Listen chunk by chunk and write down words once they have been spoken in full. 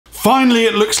Finally,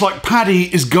 it looks like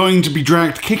PADI is going to be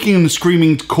dragged kicking and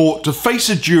screaming to court to face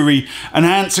a jury and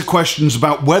answer questions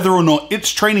about whether or not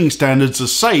its training standards are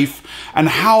safe and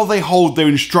how they hold their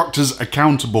instructors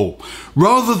accountable.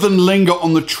 Rather than linger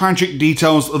on the tragic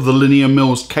details of the Linnea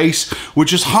Mills case, which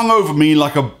has hung over me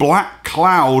like a black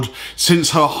cloud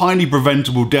since her highly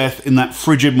preventable death in that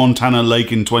frigid Montana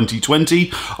lake in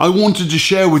 2020, I wanted to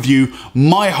share with you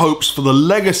my hopes for the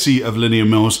legacy of Linnea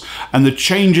Mills and the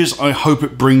changes I hope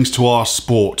it brings to our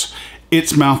sport.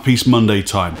 It's Mouthpiece Monday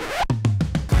time.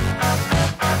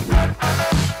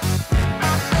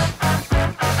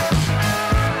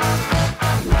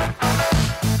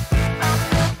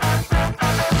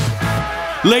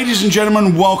 Ladies and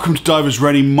gentlemen, welcome to Divers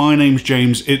Ready. My name's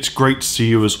James. It's great to see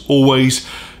you as always.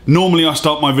 Normally I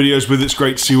start my videos with "it's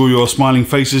great to see all your smiling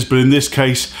faces," but in this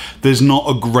case there's not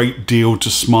a great deal to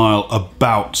smile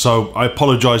about, so I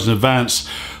apologise in advance.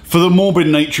 For the morbid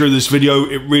nature of this video,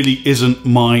 it really isn't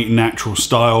my natural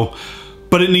style,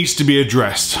 but it needs to be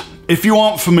addressed. If you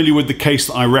aren't familiar with the case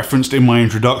that I referenced in my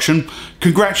introduction,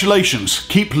 congratulations,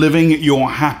 keep living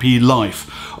your happy life.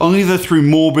 Either through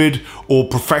morbid or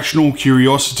professional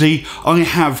curiosity, I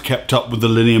have kept up with the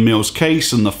Linnea Mills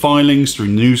case and the filings through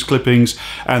news clippings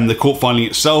and the court filing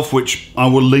itself, which I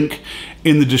will link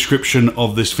in the description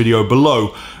of this video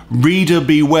below. Reader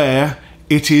beware,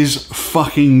 it is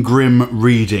fucking grim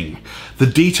reading. The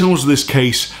details of this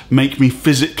case make me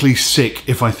physically sick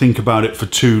if I think about it for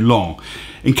too long.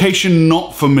 In case you're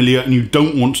not familiar and you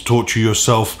don't want to torture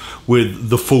yourself with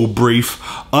the full brief,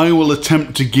 I will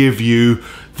attempt to give you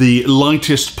the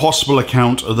lightest possible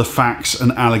account of the facts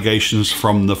and allegations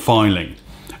from the filing.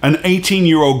 An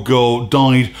 18-year-old girl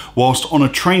died whilst on a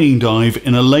training dive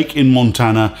in a lake in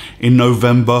Montana in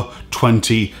November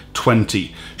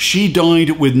 2020. She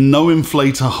died with no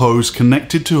inflator hose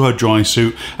connected to her dry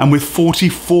suit and with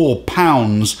 44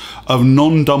 pounds of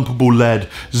non-dumpable lead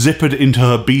zippered into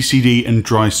her BCD and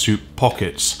dry suit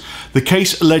pockets. The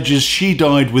case alleges she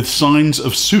died with signs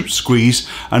of suit squeeze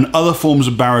and other forms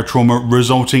of barotrauma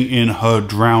resulting in her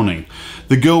drowning.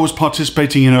 The girl was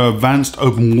participating in her advanced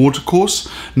open water course.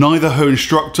 Neither her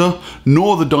instructor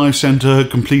nor the dive centre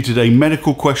had completed a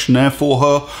medical questionnaire for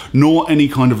her, nor any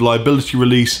kind of liability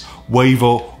release,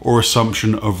 waiver or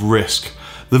assumption of risk.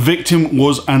 The victim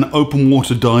was an open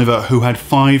water diver who had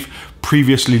 5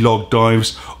 previously logged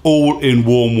dives, all in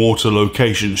warm water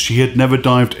locations. She had never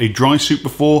dived a dry suit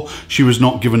before. She was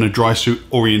not given a dry suit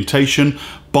orientation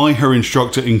by her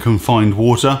instructor in confined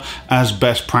water, as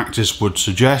best practice would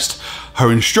suggest.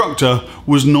 Her instructor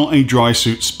was not a dry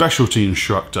suit specialty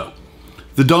instructor.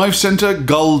 The dive centre,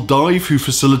 Gull Dive, who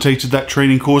facilitated that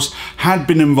training course, had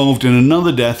been involved in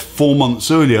another death 4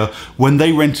 months earlier when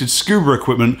they rented scuba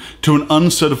equipment to an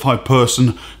uncertified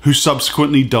person who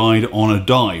subsequently died on a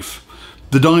dive.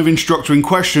 The dive instructor in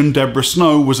question, Deborah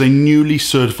Snow, was a newly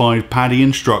certified PADI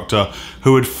instructor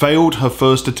who had failed her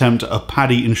first attempt at a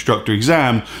PADI instructor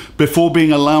exam before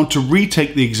being allowed to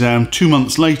retake the exam 2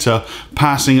 months later,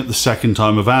 passing at the second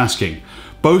time of asking.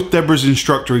 Both Deborah's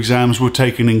instructor exams were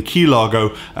taken in Key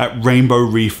Largo at Rainbow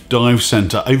Reef Dive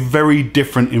Center, a very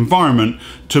different environment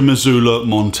to Missoula,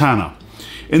 Montana.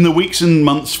 In the weeks and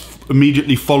months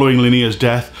immediately following Linnea's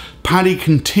death, PADI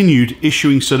continued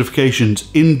issuing certifications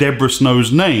in Deborah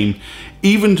Snow's name,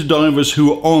 even to divers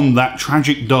who were on that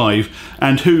tragic dive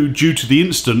and who, due to the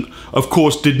incident, of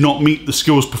course did not meet the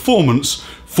skills performance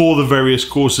for the various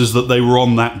courses that they were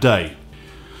on that day.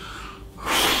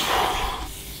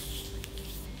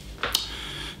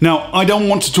 Now, I don't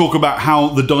want to talk about how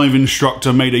the dive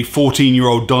instructor made a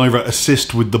 14-year-old diver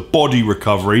assist with the body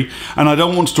recovery, and I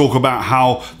don't want to talk about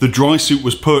how the dry suit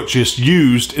was purchased,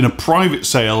 used in a private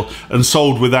sale and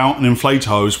sold without an inflate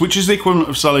hose, which is the equivalent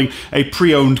of selling a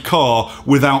pre-owned car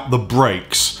without the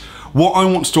brakes. What I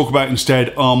want to talk about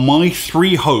instead are my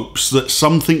 3 hopes that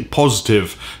something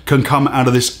positive can come out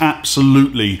of this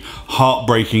absolutely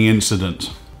heartbreaking incident.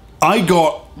 I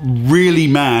got really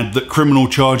mad that criminal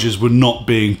charges were not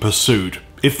being pursued.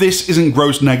 If this isn't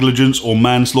gross negligence or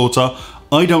manslaughter,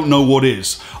 I don't know what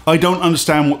is. I don't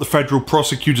understand what the federal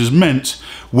prosecutors meant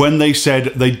when they said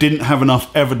they didn't have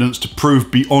enough evidence to prove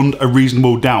beyond a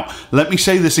reasonable doubt. Let me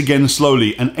say this again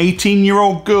slowly. An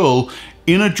 18-year-old girl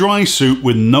in a dry suit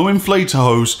with no inflator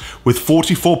hose, with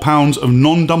 44 pounds of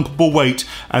non-dumpable weight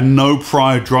and no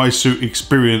prior dry suit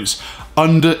experience,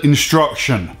 under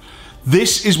instruction.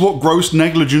 This is what gross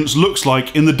negligence looks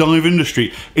like in the dive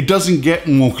industry. It doesn't get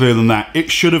more clear than that. It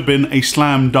should have been a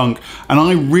slam dunk, and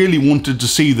I really wanted to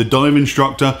see the dive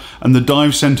instructor and the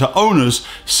dive center owners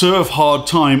serve hard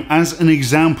time as an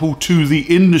example to the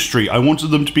industry. I wanted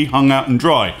them to be hung out and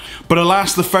dry. But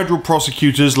alas, the federal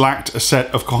prosecutors lacked a set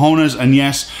of cojones, and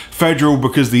yes, federal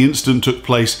because the incident took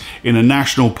place in a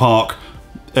national park,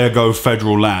 ergo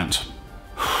federal land.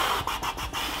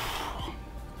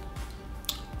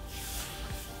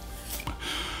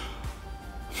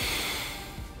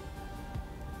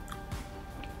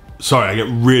 Sorry, I get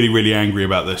really, really angry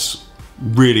about this.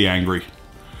 Really angry.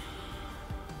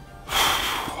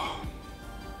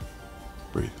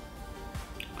 Breathe.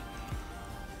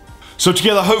 So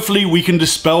together, hopefully we can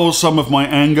dispel some of my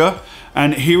anger,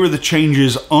 and here are the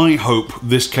changes I hope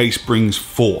this case brings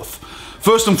forth.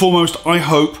 First and foremost, I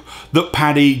hope that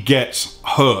PADI gets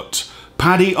hurt.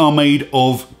 PADI are made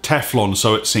of Teflon,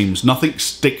 so it seems. Nothing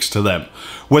sticks to them.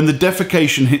 When the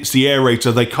defecation hits the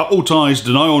aerator, they cut all ties,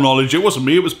 deny all knowledge. It wasn't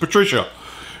me, it was Patricia.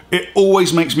 It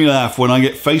always makes me laugh when I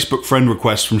get Facebook friend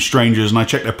requests from strangers and I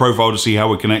check their profile to see how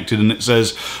we're connected and it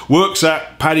says, works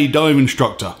at PADI dive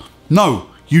instructor. No,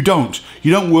 you don't.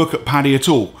 You don't work at PADI at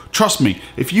all. Trust me,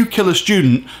 if you kill a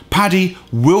student, PADI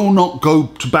will not go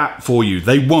to bat for you.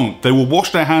 They won't. They will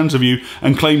wash their hands of you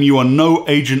and claim you are no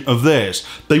agent of theirs.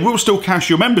 They will still cash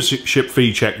your membership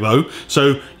fee check though.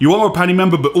 So you are a PADI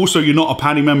member, but also you're not a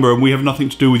PADI member and we have nothing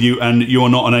to do with you and you are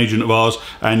not an agent of ours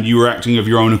and you are acting of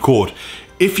your own accord.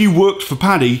 If you worked for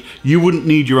PADI, you wouldn't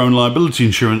need your own liability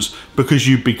insurance because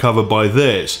you'd be covered by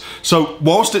theirs. So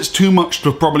whilst it's too much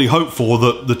to probably hope for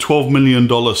that the $12 million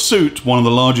suit, one of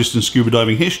the largest in scuba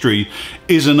diving history,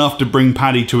 is enough to bring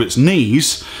PADI to its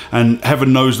knees, and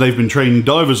heaven knows they've been training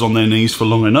divers on their knees for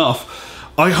long enough,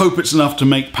 I hope it's enough to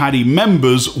make PADI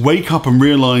members wake up and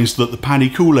realise that the PADI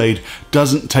Kool-Aid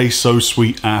doesn't taste so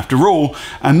sweet after all,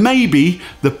 and maybe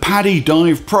the PADI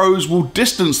dive pros will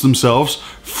distance themselves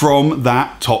from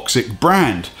that toxic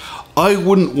brand. I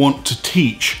wouldn't want to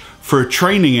teach for a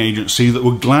training agency that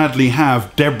would gladly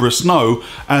have Deborah Snow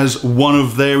as one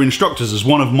of their instructors, as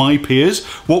one of my peers.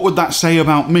 What would that say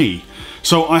about me?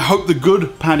 So I hope the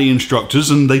good PADI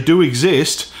instructors, and they do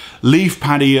exist, leave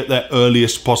PADI at their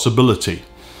earliest possibility.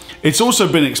 It's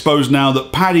also been exposed now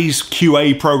that PADI's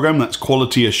QA program, that's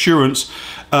quality assurance,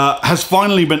 has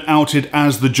finally been outed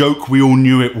as the joke we all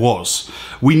knew it was.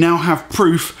 We now have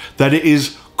proof that it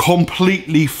is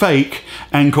completely fake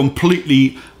and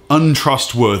completely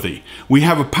untrustworthy. We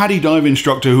have a PADI dive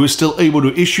instructor who is still able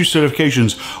to issue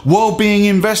certifications while being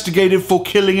investigated for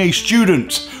killing a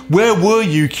student. Where were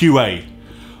you, QA?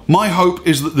 My hope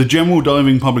is that the general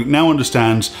diving public now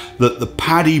understands that the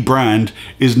PADI brand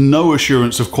is no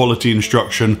assurance of quality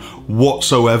instruction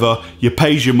whatsoever. You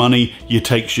pays your money, you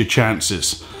takes your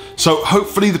chances. So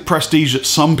hopefully the prestige that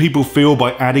some people feel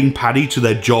by adding PADI to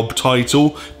their job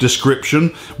title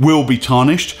description will be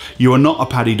tarnished. You are not a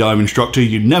PADI dive instructor,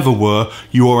 you never were.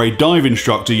 You are a dive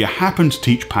instructor, you happen to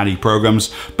teach PADI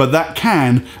programs, but that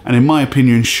can, and in my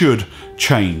opinion should,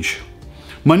 change.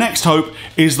 My next hope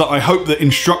is that I hope that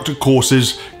instructor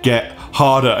courses get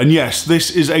harder. And yes, this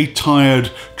is a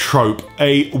tired trope,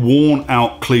 a worn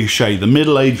out cliche. The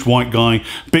middle-aged white guy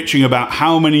bitching about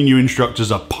how many new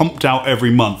instructors are pumped out every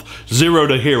month. Zero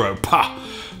to hero, pah.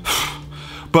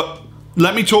 But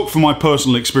let me talk from my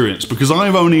personal experience, because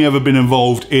I've only ever been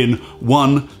involved in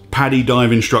one PADI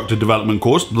dive instructor development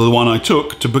course, the one I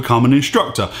took to become an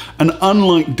instructor. And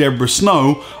unlike Deborah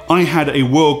Snow, I had a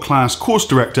world-class course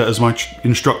director as my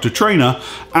instructor trainer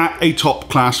at a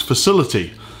top-class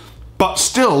facility. But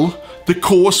still, the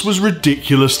course was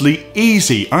ridiculously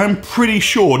easy. I'm pretty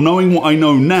sure, knowing what I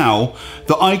know now,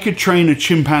 that I could train a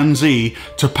chimpanzee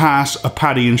to pass a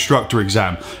PADI instructor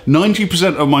exam.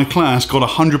 90% of my class got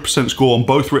a 100% score on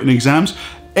both written exams.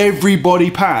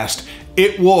 Everybody passed.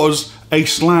 It was a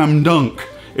slam dunk.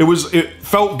 It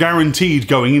felt guaranteed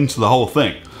going into the whole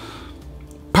thing.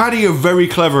 PADI are very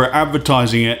clever at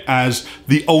advertising it as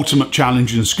the ultimate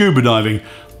challenge in scuba diving,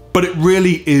 but it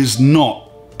really is not.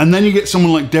 And then you get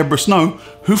someone like Deborah Snow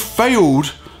who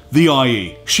failed the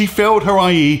IE. She failed her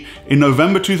IE in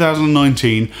November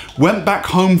 2019, went back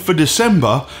home for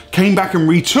December, came back and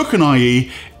retook an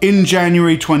IE in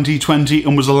January 2020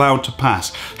 and was allowed to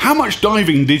pass. How much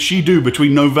diving did she do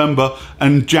between November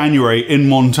and January in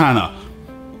Montana?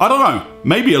 I don't know,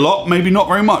 maybe a lot, maybe not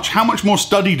very much. How much more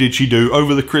study did she do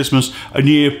over the Christmas and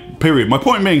New Year period? My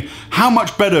point being, how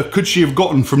much better could she have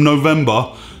gotten from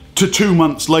November to 2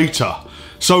 months later?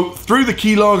 So through the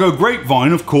Key Largo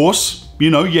grapevine, of course, You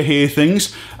know, you hear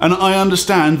things, and I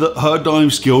understand that her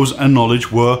dive skills and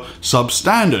knowledge were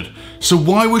substandard. So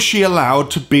why was she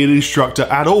allowed to be an instructor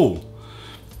at all?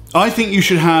 I think you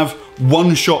should have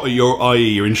one shot at your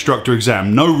IE, your instructor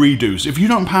exam, no redos. If you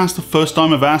don't pass the first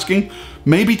time of asking,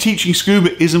 maybe teaching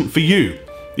scuba isn't for you.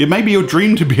 It may be your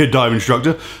dream to be a dive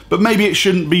instructor, but maybe it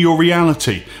shouldn't be your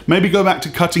reality. Maybe go back to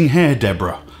cutting hair,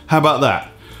 Deborah. How about that?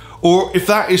 Or if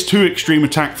that is too extreme a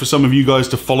tack for some of you guys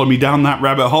to follow me down that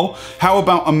rabbit hole, how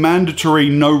about a mandatory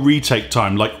no retake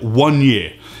time, like 1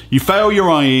 year? You fail your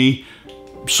IE,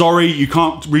 sorry, you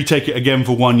can't retake it again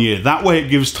for 1 year. That way it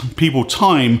gives people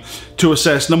time to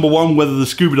assess, number one, whether the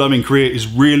scuba diving career is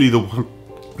really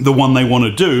the one they want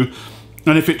to do.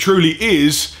 And if it truly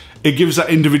is, it gives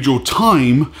that individual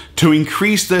time to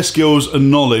increase their skills and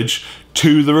knowledge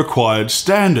to the required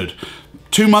standard.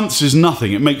 2 months is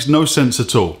nothing, it makes no sense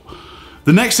at all.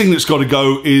 The next thing that's got to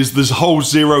go is this whole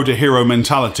zero to hero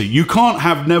mentality. You can't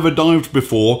have never dived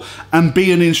before and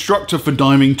be an instructor for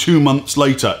diving 2 months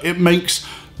later. It makes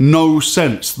no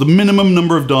sense. The minimum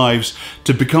number of dives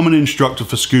to become an instructor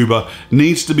for scuba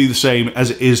needs to be the same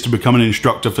as it is to become an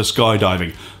instructor for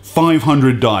skydiving.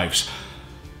 500 dives.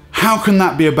 How can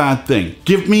that be a bad thing?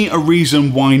 Give me a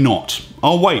reason why not.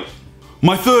 I'll wait.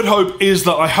 My third hope is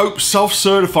that I hope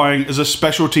self-certifying as a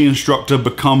specialty instructor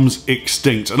becomes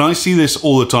extinct. And I see this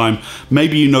all the time.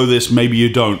 Maybe you know this, maybe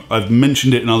you don't. I've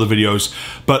mentioned it in other videos.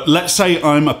 But let's say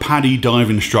I'm a PADI dive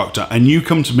instructor and you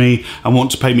come to me and want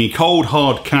to pay me cold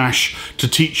hard cash to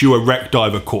teach you a wreck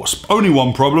diver course. Only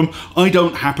one problem, I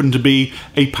don't happen to be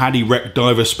a PADI wreck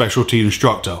diver specialty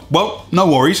instructor. Well, no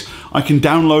worries. I can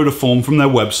download a form from their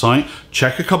website,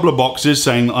 check a couple of boxes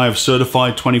saying that I have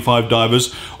certified 25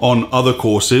 divers on other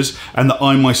courses and that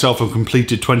I myself have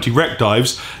completed 20 wreck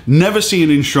dives, never see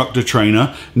an instructor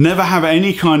trainer, never have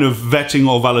any kind of vetting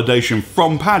or validation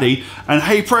from PADI, and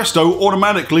hey presto,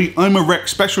 automatically I'm a wreck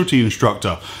specialty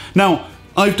instructor. Now,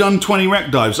 I've done 20 wreck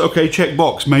dives, okay, check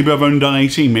box. Maybe I've only done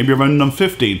 18, maybe I've only done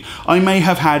 15. I may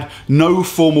have had no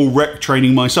formal wreck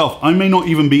training myself. I may not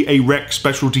even be a wreck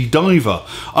specialty diver.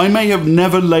 I may have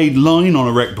never laid line on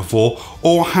a wreck before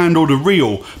or handled a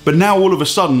reel, but now all of a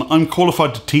sudden I'm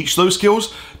qualified to teach those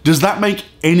skills. Does that make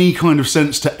any kind of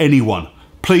sense to anyone?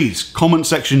 Please, comment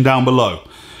section down below.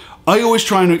 I always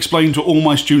try and explain to all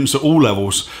my students at all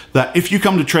levels that if you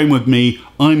come to train with me,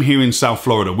 I'm here in South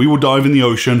Florida. We will dive in the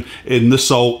ocean, in the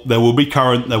salt, there will be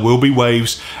current, there will be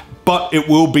waves, but it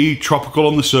will be tropical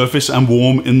on the surface and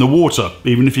warm in the water,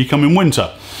 even if you come in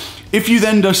winter. If you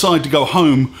then decide to go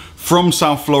home from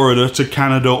South Florida to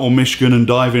Canada or Michigan and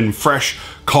dive in fresh,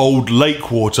 cold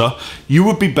lake water, you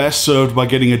would be best served by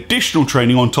getting additional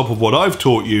training on top of what I've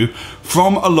taught you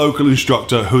from a local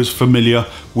instructor who is familiar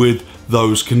with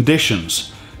those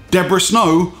conditions. Deborah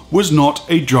Snow was not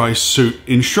a dry suit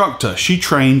instructor. She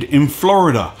trained in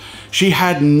Florida. She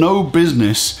had no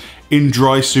business in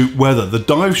dry suit weather. The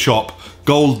dive shop,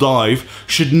 Gold Dive,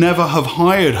 should never have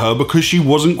hired her because she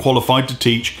wasn't qualified to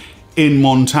teach in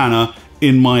Montana,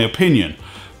 in my opinion.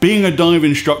 Being a dive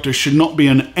instructor should not be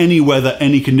in any weather,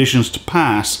 any conditions to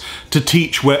pass to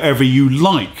teach wherever you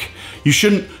like. You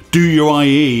shouldn't do your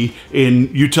IE in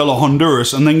Utila,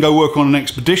 Honduras, and then go work on an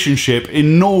expedition ship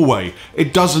in Norway.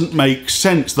 It doesn't make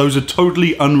sense. Those are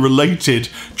totally unrelated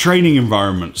training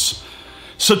environments.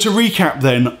 So to recap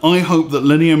then, I hope that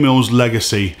Linnea Mills'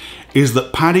 legacy is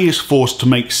that PADI is forced to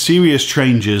make serious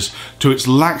changes to its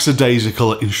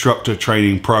lackadaisical instructor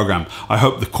training program. I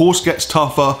hope the course gets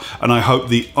tougher, and I hope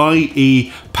the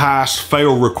IE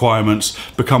pass-fail requirements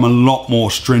become a lot more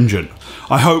stringent.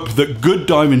 I hope that good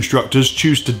dive instructors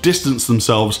choose to distance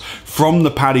themselves from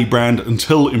the PADI brand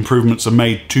until improvements are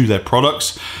made to their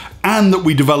products, and that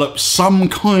we develop some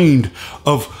kind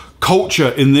of culture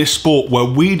in this sport where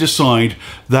we decide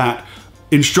that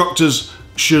instructors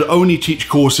should only teach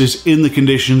courses in the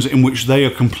conditions in which they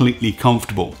are completely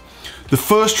comfortable. The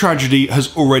first tragedy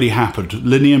has already happened.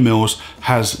 Linnea Mills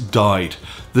has died.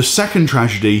 The second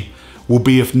tragedy will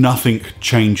be if nothing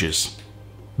changes.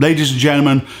 Ladies and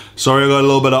gentlemen, sorry I got a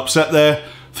little bit upset there.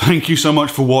 Thank you so much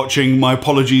for watching. My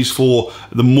apologies for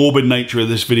the morbid nature of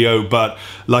this video, but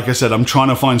like I said, I'm trying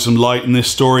to find some light in this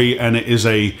story, and it is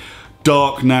a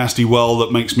dark, nasty well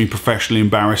that makes me professionally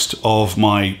embarrassed of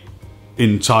my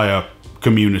entire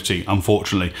community,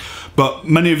 unfortunately. But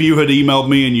many of you had emailed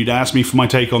me and you'd asked me for my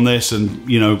take on this, and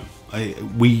you know,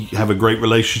 we have a great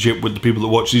relationship with the people that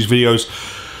watch these videos.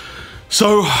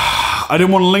 So I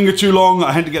didn't want to linger too long.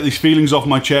 I had to get these feelings off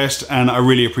my chest, and I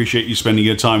really appreciate you spending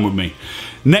your time with me.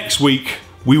 Next week,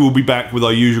 we will be back with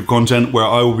our usual content where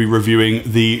I will be reviewing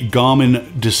the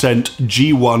Garmin Descent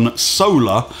G1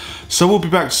 Solar. So we'll be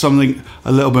back to something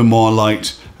a little bit more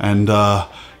light and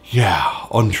yeah,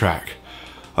 on track.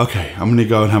 Okay, I'm gonna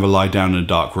go and have a lie down in a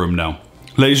dark room now.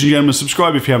 Ladies and gentlemen,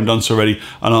 subscribe if you haven't done so already,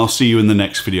 and I'll see you in the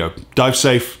next video. Dive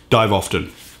safe, dive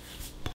often.